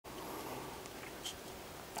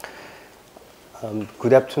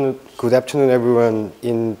Good afternoon, everyone.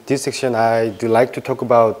 In this section, I'd like to talk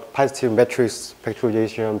about positive matrix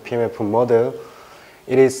factorization PMF model.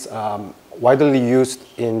 It is widely used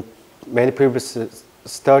in many previous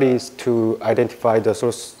studies to identify the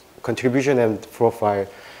source contribution and profile.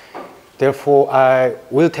 Therefore, I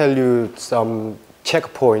will tell you some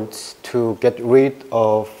checkpoints to get rid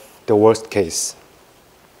of the worst case.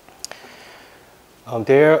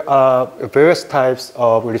 There are various types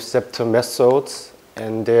of receptor methods,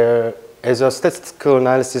 and there, as a statistical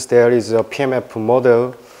analysis, there is a Pmf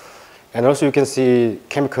model, and also you can see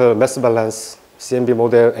chemical mass balance, Cmb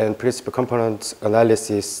model, and principal component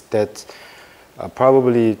analysis that are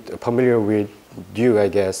probably familiar with you, I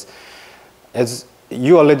guess. As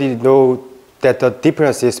you already know that the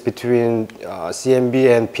differences between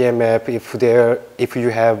Cmb and Pmf, if you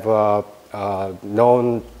have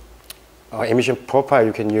known emission profile,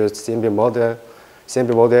 you can use Cmb model.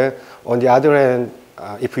 On the other hand,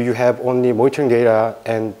 if you have only monitoring data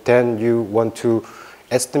and then you want to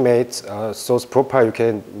estimate source profile, you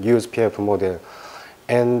can use Pmf model.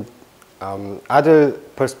 And other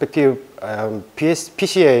perspective,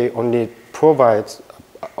 PCA only provides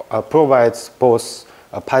both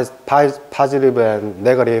positive and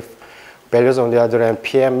negative values. On the other hand,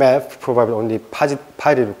 PMF provides only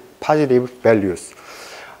positive values.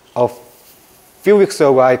 Few weeks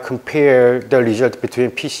ago, I compared the result between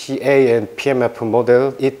PCA and Pmf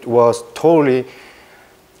model. It was totally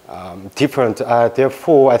different.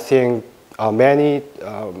 Therefore, I think many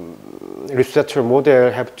researcher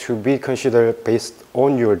models have to be considered based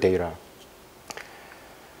on your data.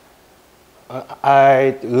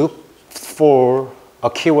 I looked for a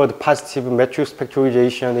keyword positive matrix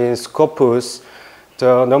factorization in Scopus.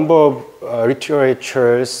 The number of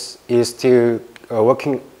literatures is still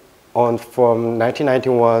working on from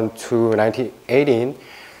 1991 to 1918.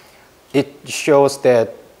 It shows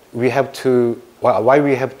that we have to, why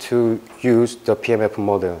we have to use the Pmf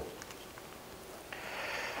model.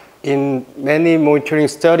 In many monitoring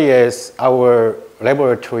studies, our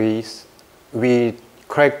laboratories, we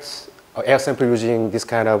collect air sample using this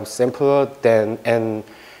kind of sampler, and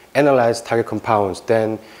analyze target compounds.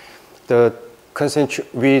 Then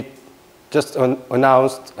we just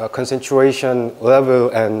announced a concentration level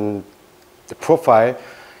and the profile,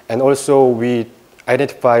 and also we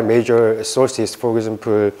identify major sources. For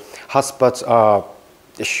example, hotspots are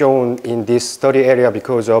shown in this study area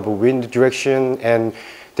because of wind direction, and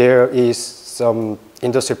there is some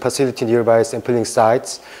industrial facility nearby sampling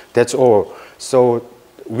sites. That's all. So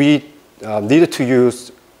we needed to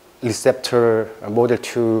use receptor model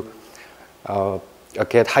to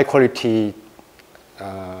get high quality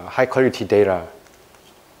data.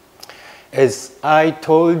 As I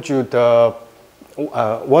told you,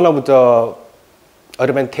 one of the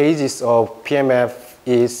advantages of PMF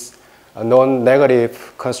is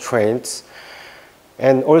non-negative constraints.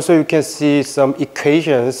 And also you can see some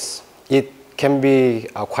equations. It can be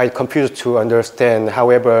quite confusing to understand.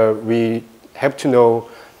 However, we have to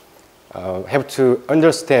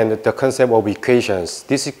understand the concept of equations.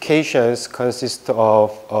 These equations consist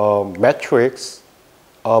of a matrix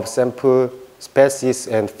of sample species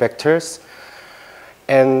and factors,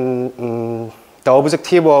 and the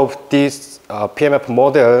objective of these PMF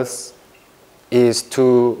models is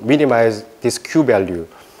to minimize this Q value.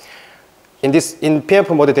 In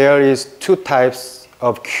PMF model, there is two types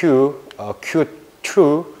of Q. Q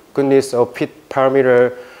true, goodness of fit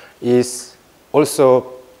parameter, is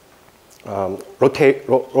also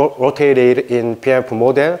rotated in PMF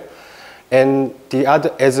model. And the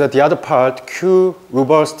other part, Q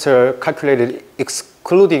robust calculated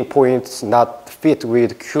excluding points not fit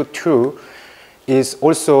with Q true, is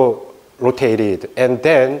also rotated. And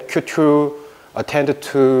then Q true tended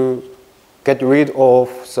to get rid of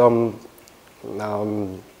some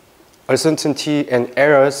uncertainty and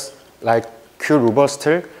errors like Q robust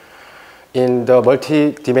in the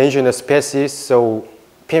multi-dimensional species. So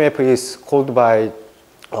PMF is called by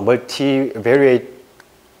multivariate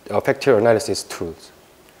factor analysis tools.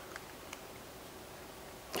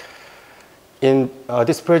 In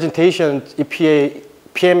this presentation,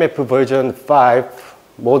 PMF version 5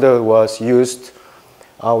 model was used.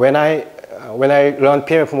 When I learned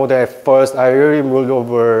PMF model at first, I really moved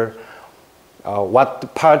over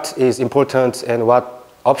what part is important and what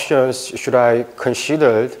options should I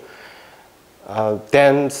consider.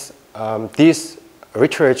 Then these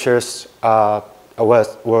literatures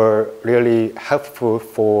were really helpful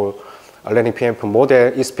for learning PMF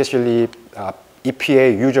model, especially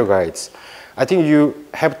EPA user guides. I think you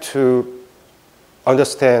have to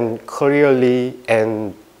understand clearly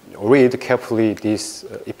and read carefully this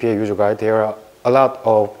EPA user guide. There are a lot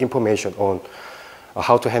of information on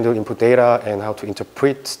how to handle input data and how to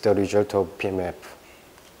interpret the result of PMF.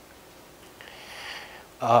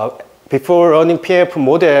 Before running PMF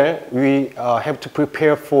model, we have to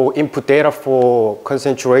prepare for input data for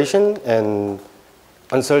concentration and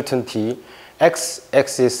uncertainty.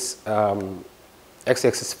 X-axis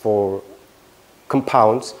for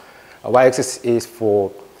compounds, Y-axis is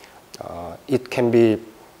for, it can be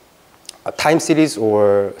a time series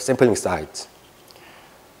or sampling size.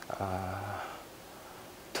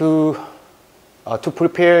 To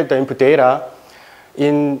prepare the input data,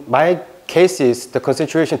 in my cases, the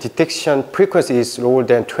concentration detection frequency is lower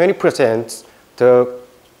than 20%. The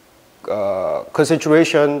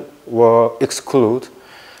concentration will exclude.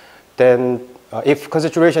 Then, if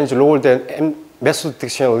concentration is lower than method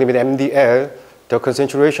detection limit MDL, the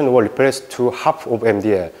concentration will replace to half of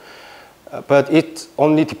MDL. But it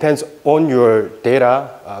only depends on your data.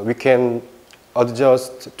 We can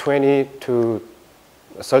adjust 20 to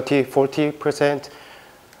 30, 40%.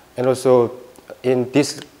 And also, in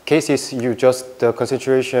these cases, the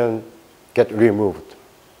concentration get removed.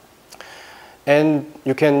 And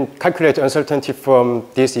you can calculate uncertainty from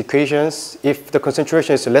these equations. If the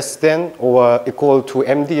concentration is less than or equal to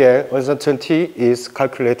MDL, uncertainty is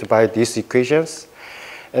calculated by these equations.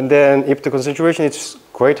 And then if the concentration is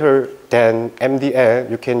greater than MDL,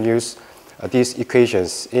 you can use these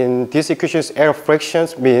equations. In these equations, error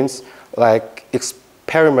fractions means like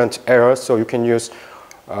experiment error. So you can use,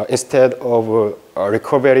 instead of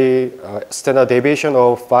recovery, standard deviation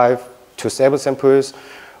of 5 to 7 samples,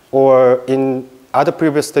 or in other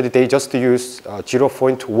previous study, they just use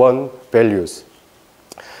 0.1 values.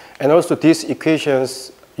 And also these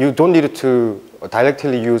equations, you don't need to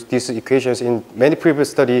directly use these equations. In many previous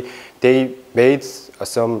study, they made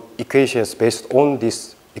some equations based on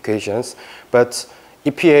these equations, but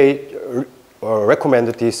EPA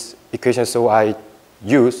recommended these equations, so I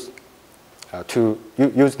use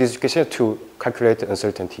this equation to calculate the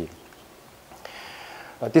uncertainty.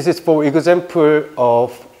 This is for example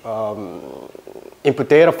of input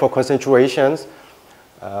data for concentrations.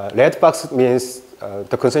 Red box means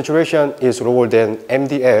the concentration is lower than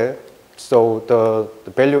MDL, so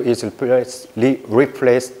the value is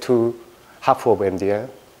replaced to half of MDL.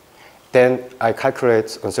 Then I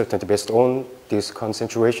calculate uncertainty based on this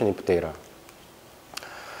concentration input data.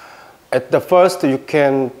 At the first, you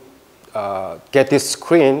can get this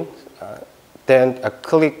screen, then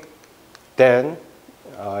click, then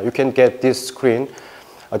you can get this screen.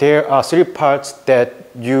 There are 3 parts that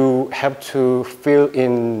you have to fill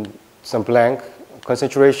in some blank: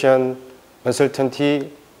 concentration,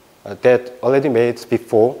 uncertainty, that already made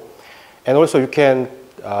before, and also you can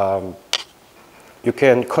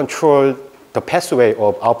control the pathway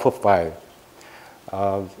of output file.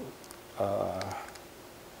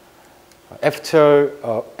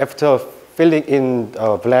 After filling in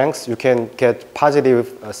blanks, you can get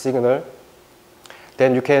positive signal.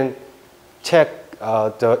 Then you can check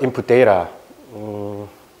the input data.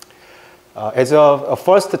 As a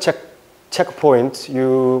first checkpoint,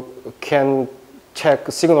 you can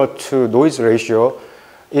check signal to noise ratio.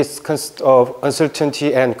 It consists of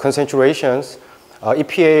uncertainty and concentrations.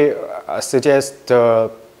 EPA suggests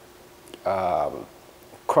the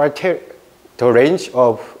range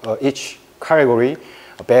of each category: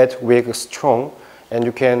 bad, weak, strong, and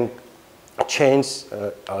you can change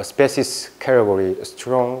a species category: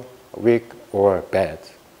 strong, weak, or bad.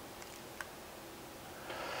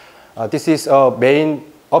 This is main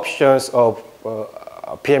options of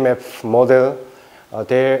PMF model.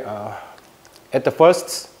 At the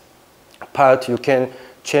first part, you can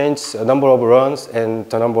change the number of runs and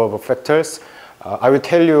the number of factors. I will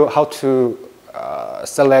tell you how to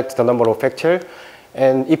select the number of factors.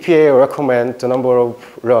 And EPA recommends the number of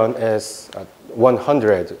runs as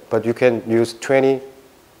 100, but you can use 20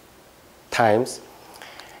 times.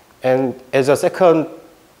 And as a second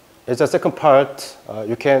part,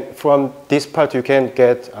 from this part you can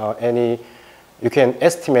get you can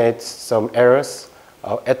estimate some errors.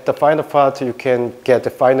 At the final part, you can get the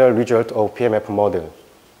final result of PMF model.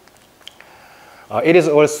 It is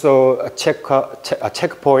also a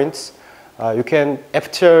checkpoints. You can,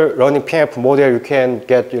 after running PMF model, you can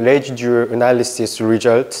get residue analysis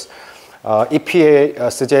results.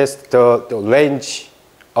 EPA suggests the range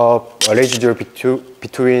of residue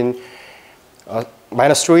between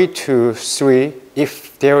 -3 to 3.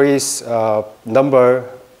 If there is a number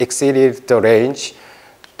exceeded the range,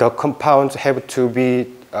 the compounds have to be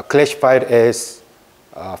classified as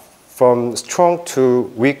from strong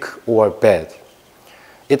to weak or bad.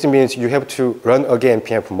 It means you have to run again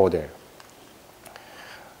PMF model.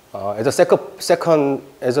 As a second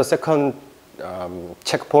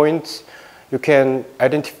checkpoint, you can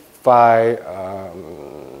identify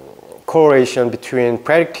correlation between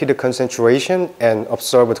predicted concentration and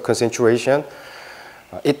observed concentration.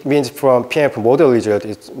 It means from PMF model result,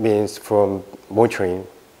 it means from monitoring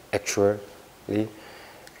actually.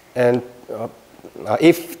 And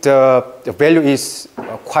if the value is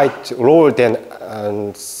quite lower than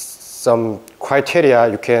some criteria,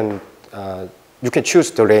 you can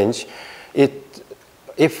choose the range. If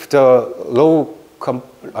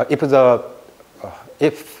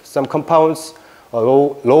some compounds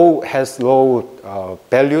has low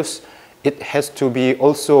values, it has to be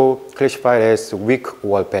also classified as weak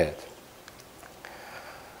or bad.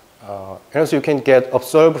 And also you can get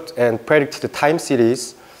observed and predicted time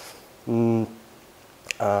series.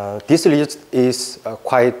 This result is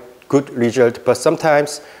quite good result, but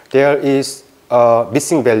sometimes there is a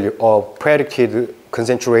missing value of predicted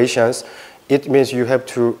concentrations. It means you have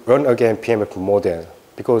to run again PMF model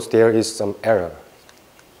because there is some error.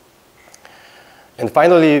 And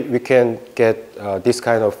finally, we can get this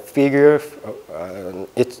kind of figure.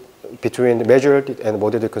 It's between the measured and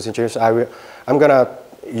modeled concentration. I'm gonna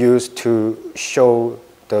use to show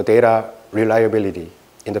the data reliability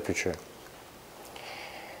in the future.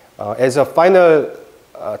 As a final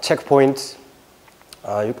checkpoint,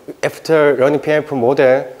 after running PMF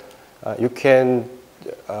model, you can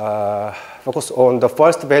focus on the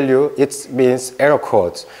first value. It means error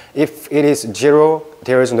codes. If it is 0,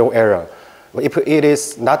 there is no error. But if it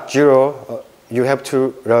is not 0, you have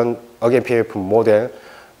to run again PMF model.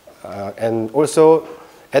 And also,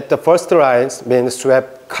 at the first lines means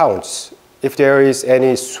swap counts. If there is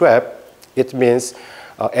any swap, it means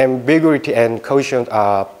ambiguity and coefficient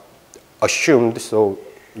are assumed, so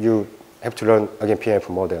you have to run again PMF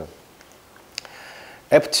model.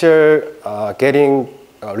 After getting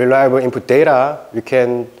reliable input data, you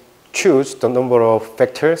can choose the number of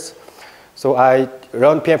factors. So I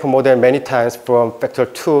run PMF model many times from factor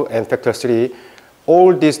 2 and factor 3.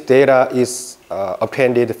 All this data is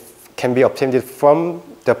can be obtained from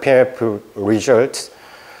the PMF results.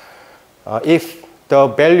 If the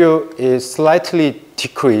value is slightly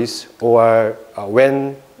decreased or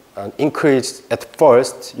when increased at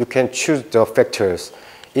first, you can choose the factors.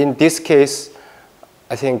 In this case,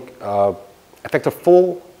 I think factor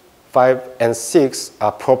 4, 5, and 6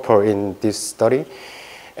 are proper in this study.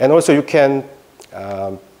 And also you can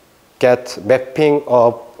get mapping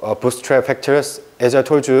of bootstrap factors. As I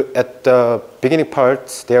told you at the beginning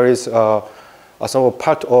part, there is some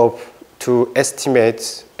part of to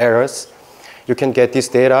estimate errors. You can get this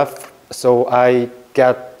data. So I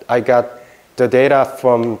got the data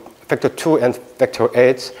from factor 2 and factor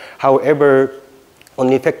 8. However,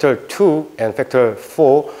 only factor 2 and factor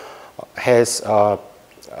 4 has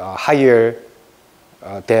higher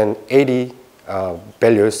than 80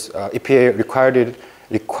 values. EPA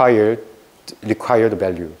required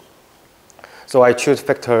value. So I choose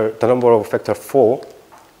the number of factor 4.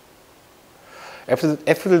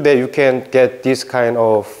 After that, you can get this kind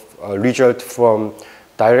of result from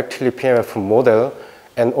directly PMF model.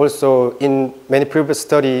 And also in many previous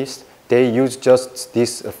studies, they use just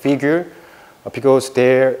this figure because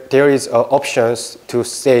there is options to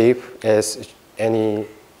save as any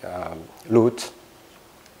root.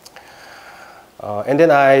 And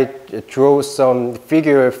then I draw some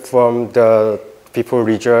figure from the before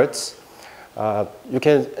results. You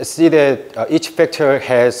can see that each factor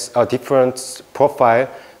has a different profile.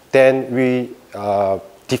 Then we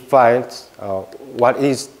defined what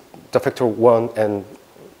is the factor 1 and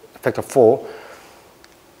factor 4.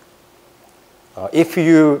 If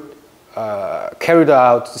you carried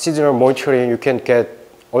out seasonal monitoring, you can get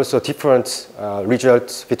also different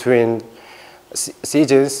results between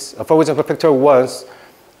seasons. For example, factor 1,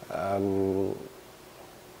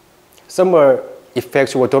 summer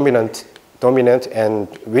effects were dominant and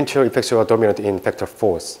winter effects were dominant in factor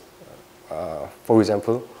 4s, for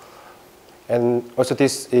example. And also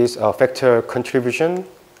this is a factor contribution.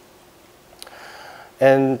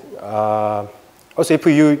 And also if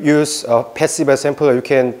you use a passive sampler, you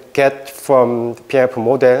can get from the PMF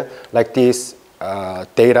model like this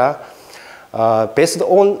data. Based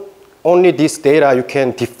on only this data, you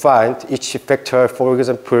can define each factor. For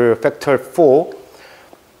example, factor 4.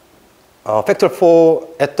 At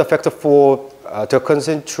the factor 4, the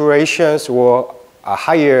concentrations were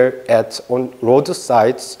higher on road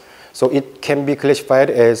sides, so it can be classified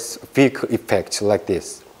as vehicle effect like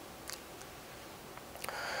this.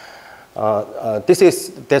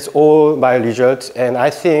 That's all my results, and I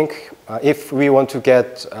think if we want to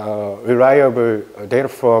get reliable data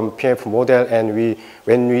from Pmf model, and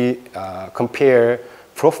when we compare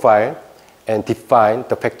profile and define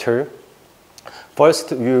the factor,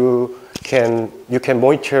 first you can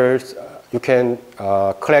monitor, you can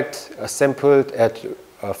collect a sample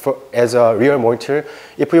as a real monitor.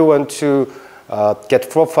 If you want to get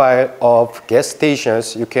profile of gas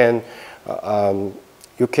stations, you can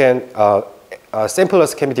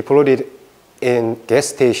samples can be deployed in gas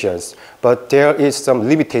stations, but there is some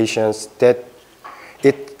limitations that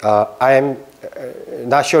I am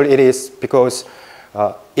not sure it is, because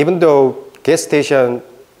even though gas station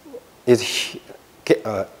is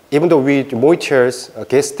even though we monitor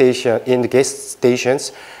gas station in the gas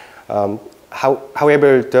stations,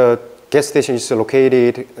 however the gas station is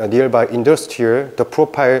located nearby industrial, the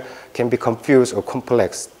profile can be confused or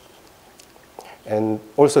complex. And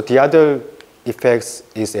also the other effects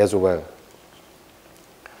is as well.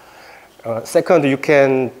 Second, you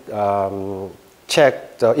can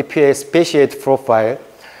check the EPA speciate profile.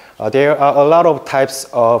 There are a lot of types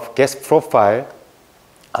of gas profile.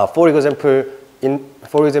 For example,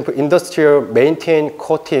 industrial maintained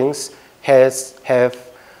coatings have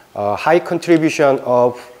high contribution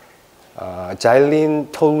of xylene,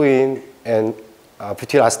 toluene, and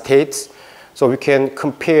butyl acetates. So we can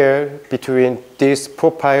compare between this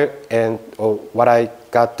profile and what I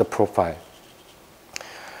got the profile.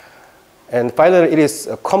 And finally, it is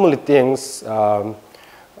commonly things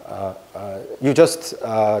you just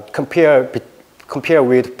compare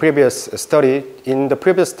with previous study. In the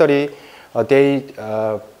previous study, they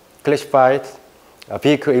classified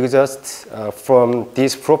vehicle exhausts from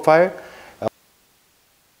this profile.